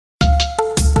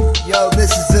Yo, this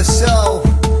is the show.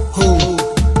 Who?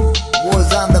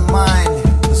 War's on the mind.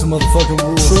 It's a motherfucking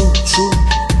rule. True.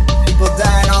 People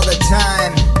dying all the time.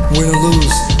 Win or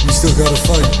lose, we still gotta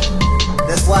fight.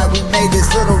 That's why we made this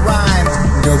little rhyme.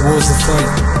 We got wars to fight.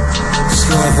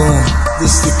 Strive on. This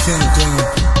is the countdown.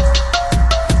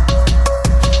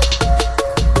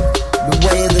 The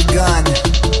way of the gun.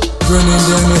 Running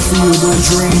down the field of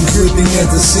dreams, gripping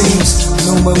at the seams.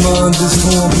 Know my mind is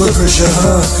torn, blood pressure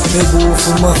high. That war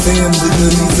for my family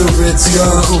beneath the red sky.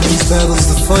 All these battles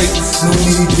to fight, no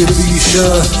need to be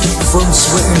shy. From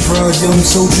sweat and pride, young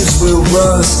soldiers will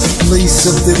rise. Lace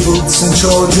up their boots and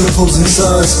charge opposing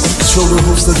sides. Show the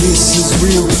host that this is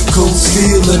real. Cold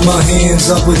steel in my hands,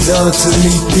 I would die to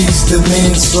meet these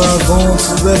demands. Strive on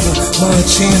forever, my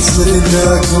chance. Let it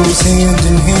die goes hand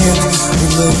in hand.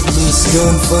 Relentless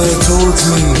gunfire towards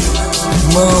me.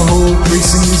 My whole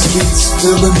racing these beats,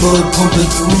 feeling blood pumping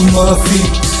through my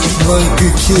feet. Like a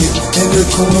kid in the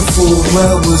corner for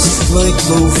hours, like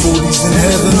low 40s and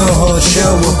having a hot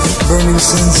shower. Burning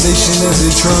sensation as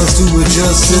it tries to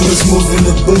adjust, and it's moving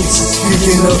the boots,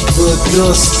 kicking up the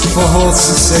dust. My heart's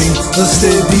the same, a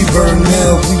steady burn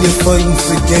now. We are fighting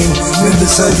for gain.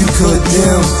 Notice how you cut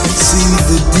down. See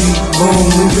the deep bone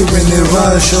linger in their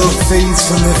eyes. Sharp fades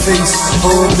from their face,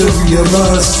 hard to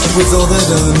realize. With all that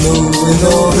I know and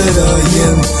all that I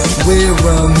am, where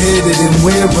I'm headed and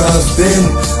where I've been.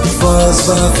 Fires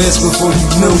fly fast before you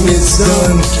know it's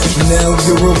done. Now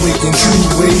you're awakened, true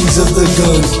ways of the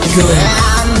gun.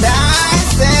 And I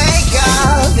think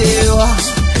of you,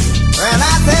 and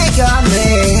I think of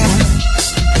me,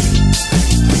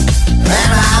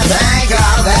 and I think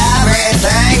of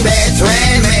everything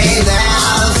between me.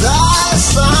 There's the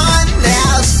sun,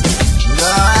 there's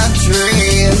the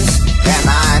trees, and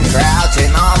I'm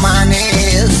crouching on my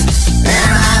knees,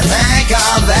 and I think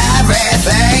of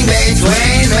everything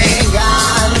between me.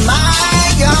 Got my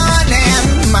gun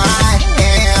in my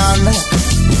hand,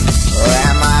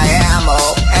 and my ammo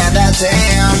and a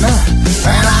tin,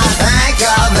 and I think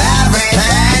of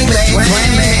everything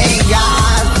between me.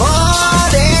 Got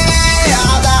 40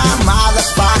 other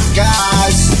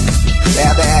motherfuckers,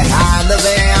 they're behind the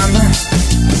van,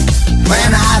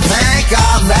 when I think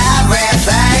of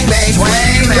everything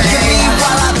between me. Look at me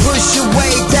while I push you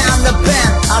way down the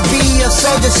bend. I'll be a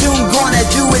soldier soon, gonna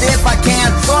do it if I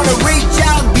can. Gonna reach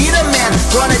out and be the man,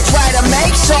 gonna try to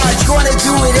make charge. Gonna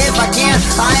do it if I can.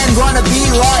 I am gonna be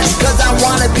large, cause I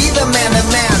wanna be the man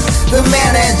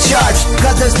in charge.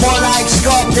 Cause it's more like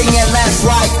sculpting and less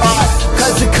like art.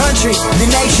 Cause the country, the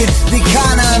nation, the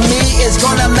economy is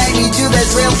gonna make me do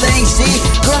this real thing, see.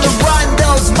 Gonna run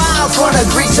those miles, gonna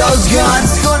grease those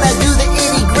guns, gonna do the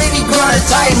itty gritty, gonna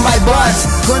tighten my buns,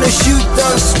 gonna shoot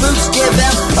those spooks, give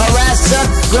them a rest up.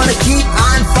 Gonna keep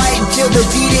on fighting till the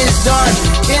deed is done.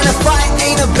 In a fight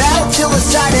ain't a battle till the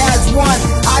side has won.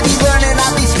 I be learning, I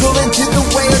be schooling to the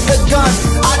way of the gun.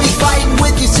 I be fighting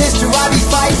with your sister, I be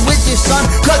fighting with your son.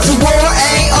 Cause the war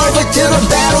ain't over till the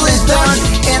battle is done.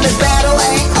 And the battle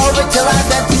ain't over till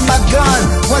I've emptied my gun.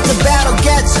 Once the battle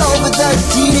gets over, the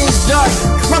deed is done.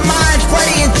 My mind's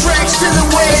playing tricks to the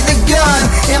way of the gun,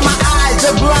 and my eyes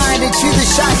are blinded to the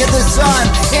shock of the sun.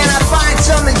 And I find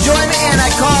some enjoyment and I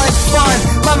call it fun.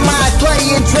 My mind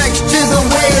playing tricks to the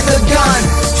way of the gun.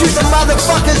 Shoot the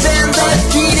motherfuckers and the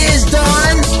deed is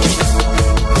done.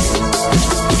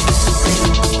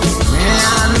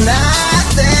 And I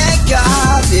think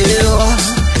of you,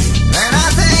 and I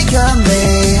think of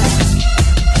me,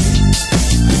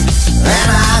 and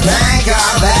I think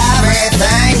of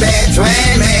everything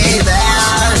between me.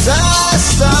 There's the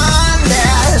sun,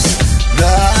 there's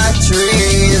the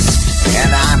trees,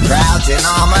 and I'm crouching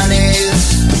on my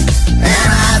knees, and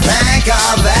I think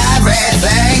of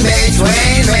everything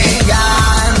between me.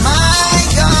 Got my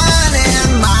gun in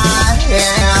my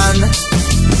hand,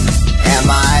 and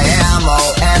my ammo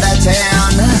and a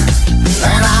tin,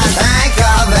 and I think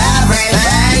of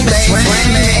everything between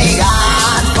me.